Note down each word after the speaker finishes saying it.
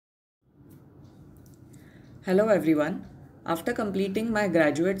Hello everyone. After completing my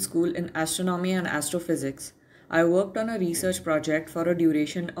graduate school in astronomy and astrophysics, I worked on a research project for a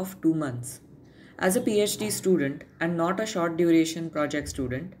duration of 2 months. As a PhD student and not a short duration project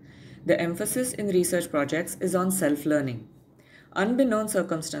student, the emphasis in research projects is on self-learning. Unbeknown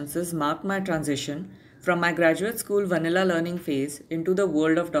circumstances marked my transition from my graduate school vanilla learning phase into the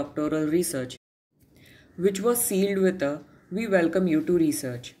world of doctoral research, which was sealed with a "We welcome you to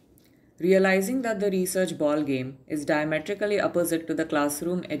research." Realizing that the research ball game is diametrically opposite to the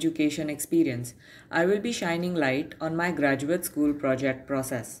classroom education experience, I will be shining light on my graduate school project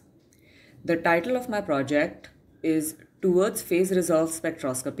process. The title of my project is Towards Phase Resolve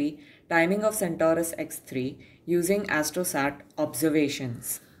Spectroscopy, Timing of Centaurus X3 using AstroSat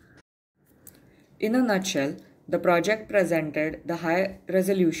Observations. In a nutshell, the project presented the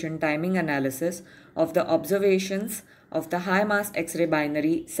high-resolution timing analysis of the observations of the high-mass X-ray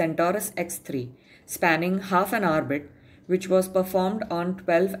binary Centaurus X3 spanning half an orbit, which was performed on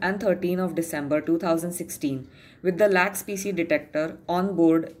 12 and 13 of December 2016 with the LAC PC detector on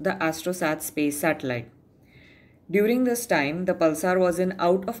board the AstroSat space satellite. During this time, the pulsar was in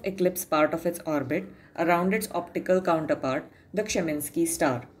out-of-eclipse part of its orbit around its optical counterpart, the Ksheminsky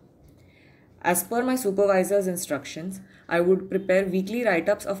star. As per my supervisor's instructions, I would prepare weekly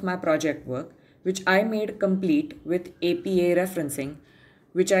write-ups of my project work, which I made complete with APA referencing,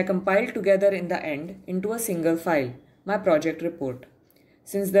 which I compiled together in the end into a single file, my project report.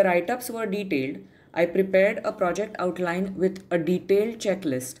 Since the write-ups were detailed, I prepared a project outline with a detailed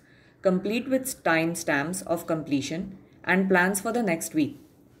checklist, complete with timestamps of completion and plans for the next week.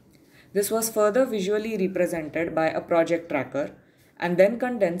 This was further visually represented by a project tracker and then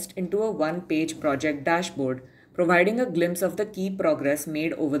condensed into a one-page project dashboard, providing a glimpse of the key progress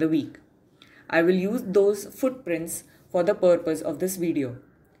made over the week. I will use those footprints for the purpose of this video.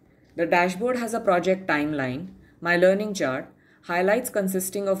 The dashboard has a project timeline, my learning chart, highlights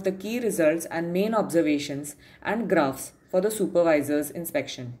consisting of the key results and main observations, and graphs for the supervisor's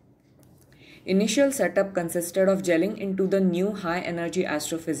inspection. Initial setup consisted of gelling into the new high-energy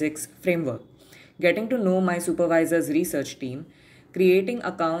astrophysics framework, getting to know my supervisor's research team, creating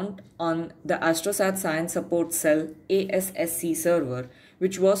account on the AstroSat Science Support Cell ASSC server,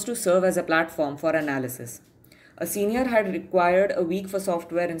 which was to serve as a platform for analysis. A senior had required a week for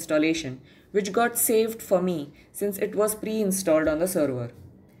software installation, which got saved for me since it was pre-installed on the server.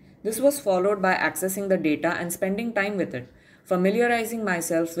 This was followed by accessing the data and spending time with it, familiarizing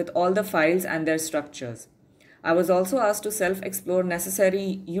myself with all the files and their structures. I was also asked to self-explore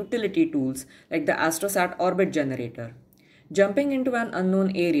necessary utility tools like the AstroSat Orbit Generator. Jumping into an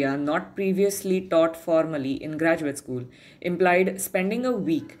unknown area not previously taught formally in graduate school implied spending a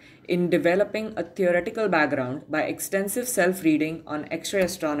week in developing a theoretical background by extensive self-reading on X-ray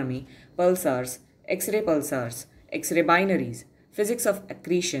astronomy, pulsars, X-ray binaries, physics of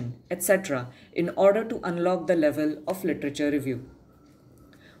accretion, etc. in order to unlock the level of literature review.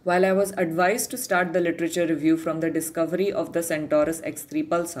 While I was advised to start the literature review from the discovery of the Centaurus X3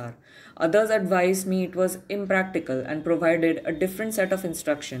 pulsar, others advised me it was impractical and provided a different set of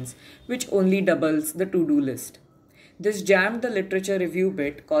instructions, which only doubles the to-do list. This jammed the literature review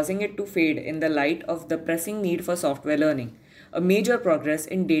bit, causing it to fade in the light of the pressing need for software learning, a major progress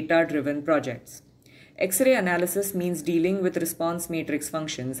in data-driven projects. X-ray analysis means dealing with response matrix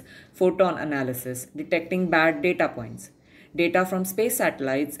functions, photon analysis, detecting bad data points. Data from space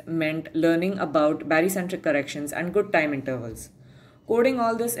satellites meant learning about barycentric corrections and good time intervals. Coding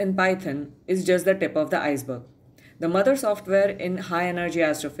all this in Python is just the tip of the iceberg. The mother software in high-energy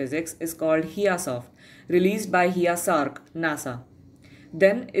astrophysics is called HIASoft, released by HIASARC, NASA.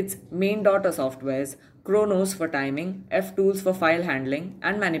 Then its main daughter softwares, Chronos for timing, F-Tools for file handling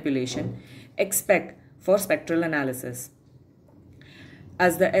and manipulation, XSpec for spectral analysis.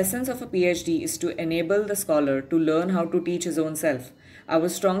 As the essence of a PhD is to enable the scholar to learn how to teach his own self, I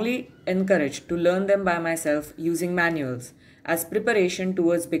was strongly encouraged to learn them by myself using manuals as preparation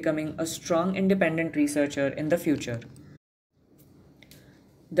towards becoming a strong independent researcher in the future.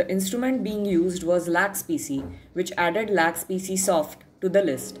 The instrument being used was LAX-PC, which added LAX-PC Soft to the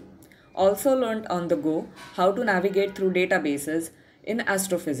list. Also learned on the go how to navigate through databases in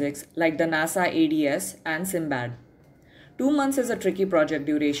astrophysics like the NASA ADS and SIMBAD. 2 months is a tricky project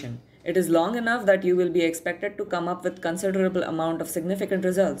duration. It is long enough that you will be expected to come up with considerable amount of significant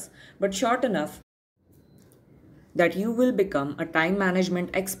results, but short enough that you will become a time management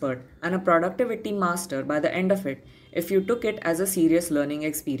expert and a productivity master by the end of it if you took it as a serious learning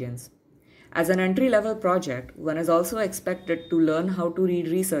experience. As an entry-level project, one is also expected to learn how to read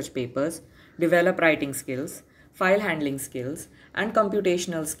research papers, develop writing skills, file handling skills, and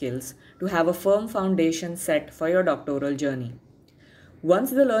computational skills to have a firm foundation set for your doctoral journey.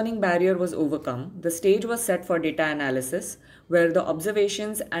 Once the learning barrier was overcome, the stage was set for data analysis, where the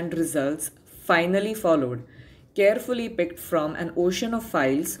observations and results finally followed, carefully picked from an ocean of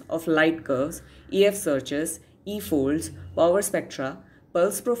files of light curves, EF searches, E-folds, power spectra,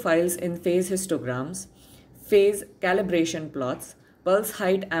 pulse profiles in phase histograms, phase calibration plots, pulse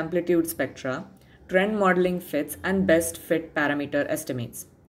height amplitude spectra, trend modeling fits, and best fit parameter estimates.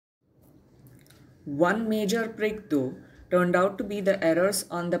 One major prick, though, turned out to be the errors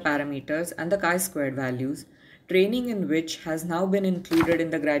on the parameters and the chi-squared values, training in which has now been included in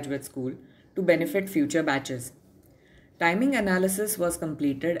the graduate school to benefit future batches. Timing analysis was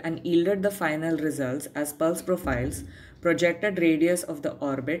completed and yielded the final results as pulse profiles, projected radius of the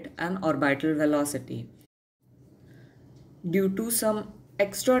orbit, and orbital velocity. Due to some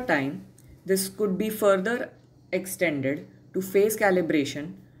extra time, this could be further extended to phase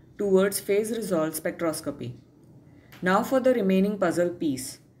calibration towards phase resolved spectroscopy. Now for the remaining puzzle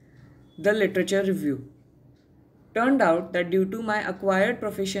piece, the literature review. Turned out that due to my acquired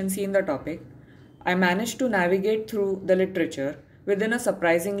proficiency in the topic, I managed to navigate through the literature within a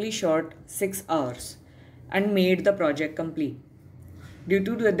surprisingly short 6 hours and made the project complete. Due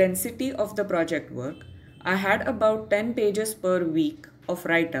to the density of the project work, I had about 10 pages per week of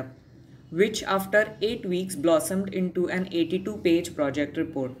write-up, which after 8 weeks blossomed into an 82-page project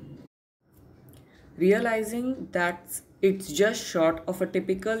report. Realizing that it's just short of a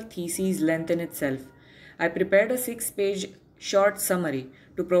typical thesis length in itself, I prepared a 6-page short summary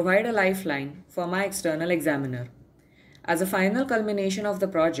to provide a lifeline for my external examiner. As a final culmination of the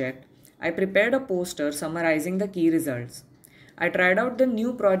project, I prepared a poster summarizing the key results. I tried out the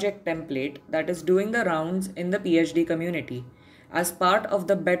new project template that is doing the rounds in the PhD community as part of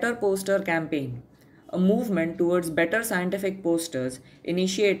the Better Poster campaign, a movement towards better scientific posters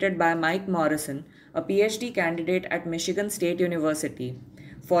initiated by Mike Morrison, a PhD candidate at Michigan State University,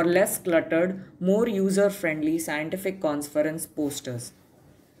 for less cluttered, more user-friendly scientific conference posters.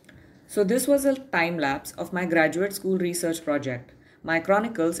 So this was a time lapse of my graduate school research project, my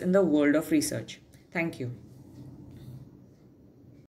chronicles in the world of research. Thank you.